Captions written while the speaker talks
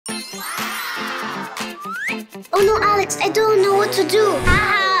Oh no, Alex, I don't know what to do.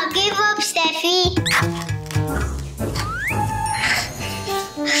 Haha, give up, Steffi.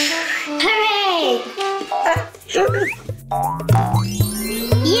 Hooray!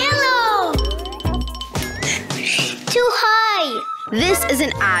 Yellow! Too high. This is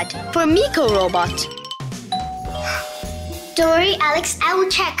an ad for Miko Robot. Don't worry, Alex, I will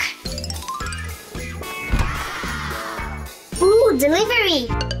check. Ooh, delivery.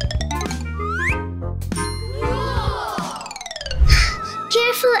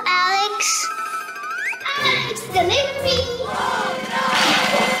 Careful, Alex. Alex, delivery.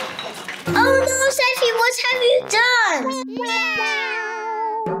 Oh no, Steffi, what have you done?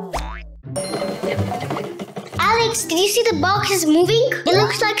 Alex, did you see the box is moving? It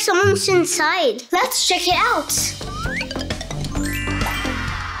looks like someone's inside. Let's check it out.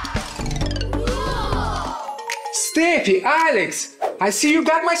 Steffi, Alex, I see you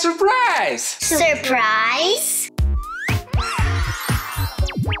got my surprise. Surprise?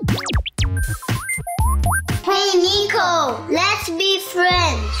 Hey, Miko, let's be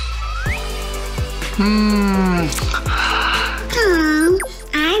friends.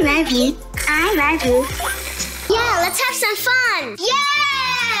 I love you. I love you. Yeah, let's have some fun.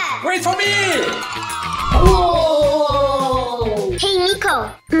 Yeah! Wait for me! Whoa! Hey,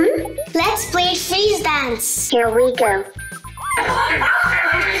 Miko. Let's play freeze dance. Here we go.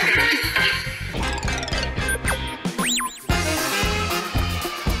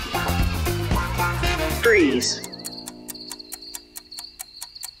 Freeze.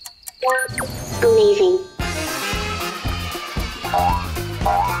 Amazing.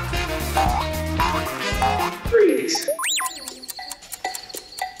 Freeze.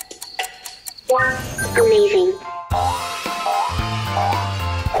 Amazing.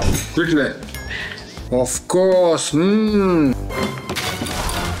 Quickly. Of course.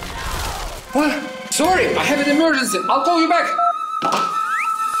 What? Sorry, I have an emergency. I'll call you back.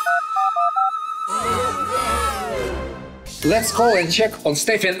 Let's call and check on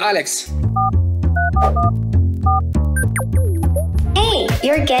Steffi and Alex. Hey,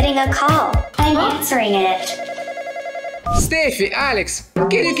 you're getting a call. I'm answering it. Steffi, Alex,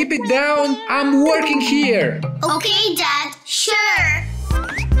 can you keep it down? I'm working here. Okay, Dad. Sure.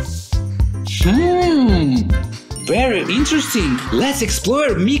 Very interesting. Let's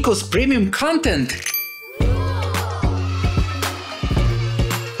explore Miko's premium content.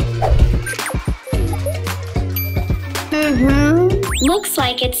 Looks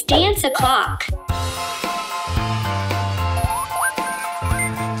like it's dance o'clock.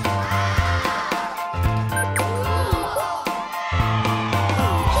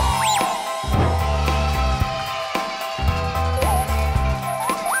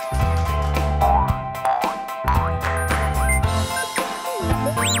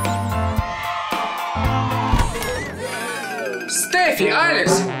 Steffi,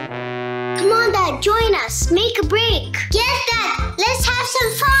 Alex. Come on, Dad, join us. Make a break. Yes, Dad. Let's have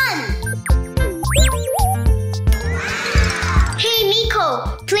some fun. Hey, Miko,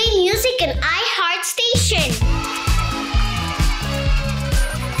 play music in iHeart Station.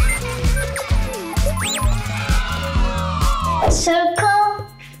 Circle,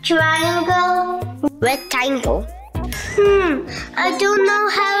 triangle, rectangle. I don't know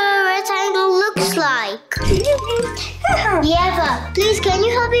how a rectangle looks like. Yeva, please can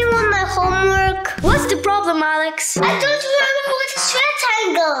you help me with my homework? What's the problem, Alex? I don't remember what is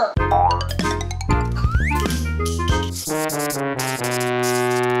rectangle.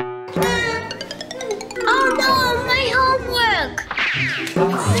 Oh no, my homework.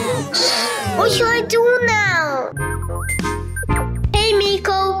 What should I do now? Hey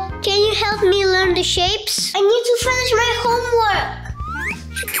Miko, can you help me learn the shapes? I need to finish my homework.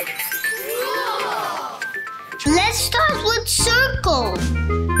 Let's start with circle.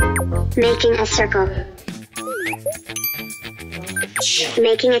 Making a circle.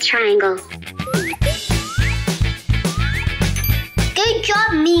 Making a triangle. Good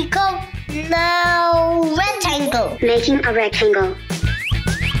job, Miko. Now, rectangle. Making a rectangle.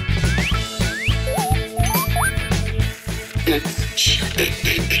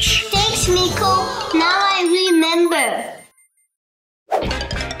 Thanks, Miko. Now I remember.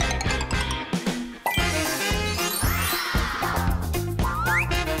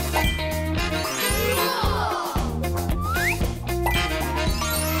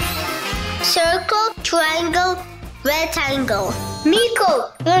 Circle, triangle, rectangle.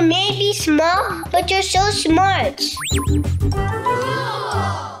 Miko, you may be small, but you're so smart.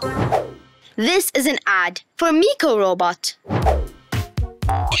 This is an ad for Miko Robot.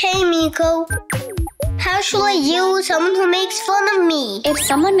 Hey, Miko. How should I deal with someone who makes fun of me? If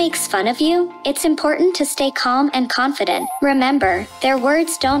someone makes fun of you, it's important to stay calm and confident. Remember, their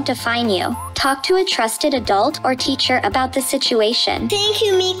words don't define you. Talk to a trusted adult or teacher about the situation. Thank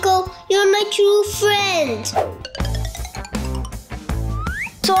you, Miko. You're my true friend.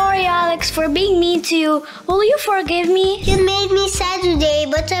 Sorry, Alex, for being mean to you. Will you forgive me? You made me sad today,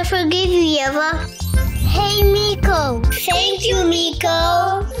 but I forgive you, Eva. Hey, Miko. Thank you,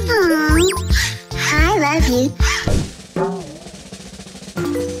 Miko. I love you.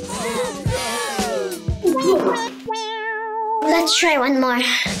 Let's try one more.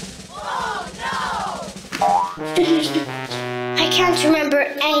 I can't remember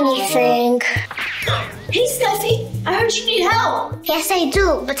anything. Hey, Steffi, I heard you need help. Yes, I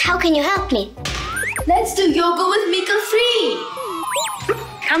do, but how can you help me? Let's do yoga with Miko 3.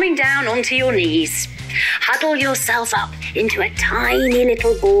 Coming down onto your knees. Huddle yourself up into a tiny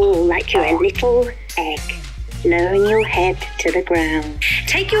little ball like you're a little egg. Lowering your head to the ground.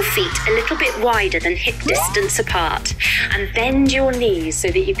 Take your feet a little bit wider than hip distance apart and bend your knees so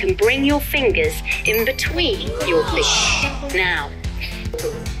that you can bring your fingers in between your feet. Now.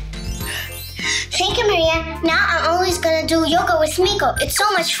 Thank you, Maria. Now I'm always gonna do yoga with Miko. It's so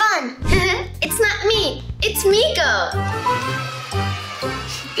much fun. It's not me, it's Miko.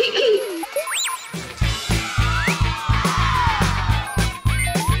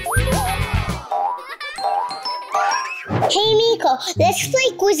 Hey, Miko, let's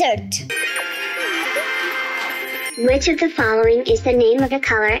play Wizard. Which of the following is the name of a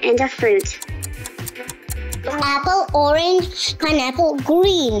color and a fruit? Apple, orange, pineapple,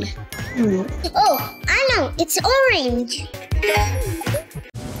 green. Oh, I know, it's orange.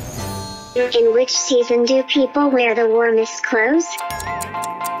 In which season do people wear the warmest clothes?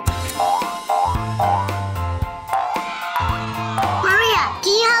 Maria,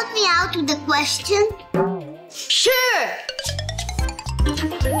 can you help me out with the question? Sure.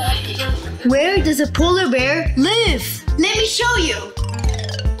 Where does a polar bear live? Let me show you.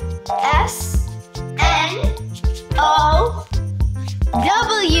 S-N-O-W.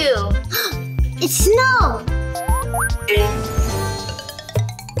 It's snow.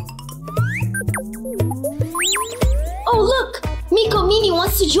 Oh, look! Miko Mini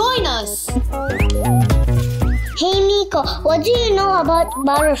wants to join us. Hey, Miko, what do you know about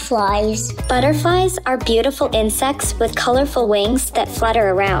butterflies? Butterflies are beautiful insects with colorful wings that flutter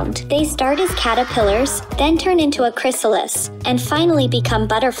around. They start as caterpillars, then turn into a chrysalis, and finally become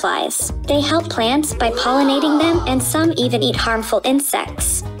butterflies. They help plants by pollinating them, and some even eat harmful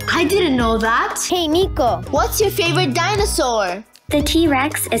insects. I didn't know that. Hey, Miko, what's your favorite dinosaur? The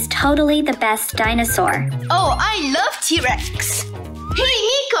T-Rex is totally the best dinosaur. Oh, I love T-Rex. Hey,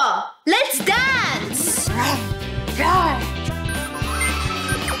 Miko, let's dance.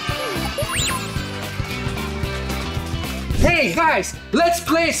 Hey guys, let's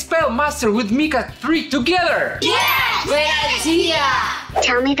play Spell Master with Miko 3 together! Yes! Great idea!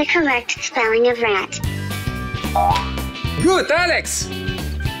 Tell me the correct spelling of rat. Good, Alex! Hey,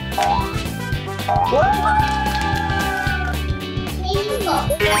 Miko.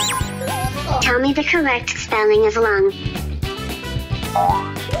 Tell me the correct spelling of lung.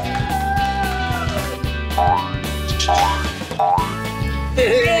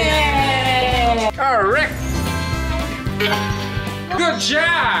 Correct! Good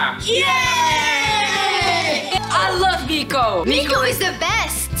job! Yay! I love Miko! Miko is the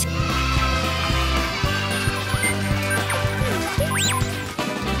best!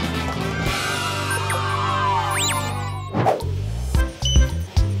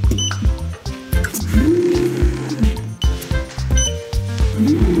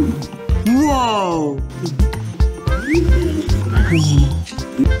 Whoa!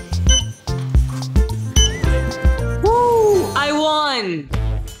 Woo! I won!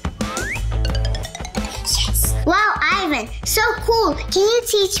 Wow, Ivan, so cool. Can you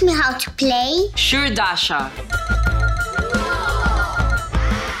teach me how to play? Sure, Dasha.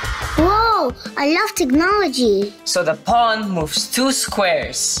 Whoa, I love technology. So the pawn moves 2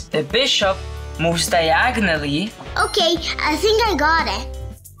 squares. The bishop moves diagonally. Okay, I think I got it.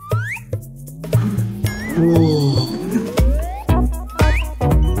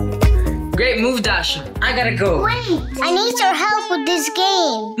 Great move, Dasha. I gotta go. Wait, I need your help with this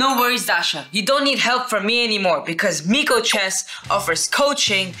game. No worries, Dasha. You don't need help from me anymore because Miko Chess offers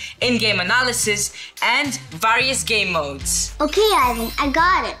coaching, in-game analysis, and various game modes. Okay, Ivan, I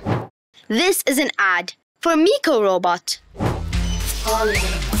got it. This is an ad for Miko Robot.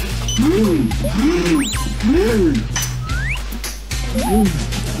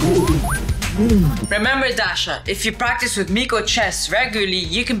 Remember, Dasha, if you practice with Miko Chess regularly,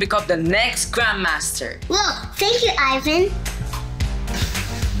 you can become the next Grandmaster. Whoa, thank you, Ivan.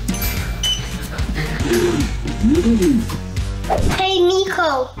 Hey,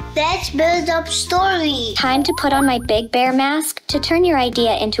 Miko, let's build up story. Time to put on my big bear mask to turn your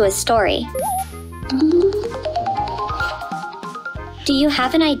idea into a story. Do you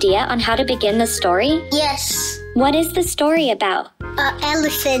have an idea on how to begin the story? Yes, What is the story about?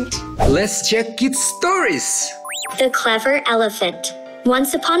 elephant. Let's check kids' stories. The Clever Elephant.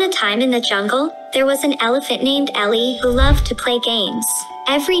 Once upon a time in the jungle, there was an elephant named Ellie who loved to play games.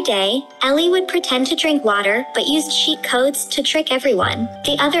 Every day, Ellie would pretend to drink water but used cheat codes to trick everyone.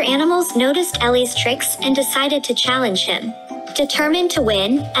 The other animals noticed Ellie's tricks and decided to challenge him. Determined to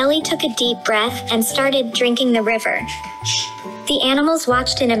win, Ellie took a deep breath and started drinking the river. The animals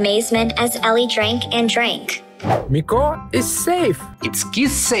watched in amazement as Ellie drank and drank. Miko is safe. It's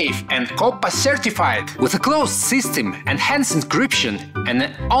kids safe and COPPA certified. With a closed system, enhanced encryption, and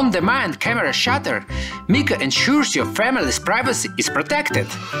an on-demand camera shutter, Miko ensures your family's privacy is protected.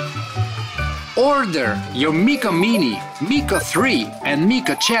 Order your Miko Mini, Miko 3 and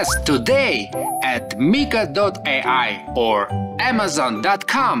Miko Chess today at miko.ai or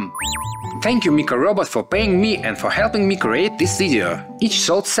amazon.com. Thank you Miko Robots for paying me and for helping me create this video, each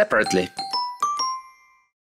sold separately.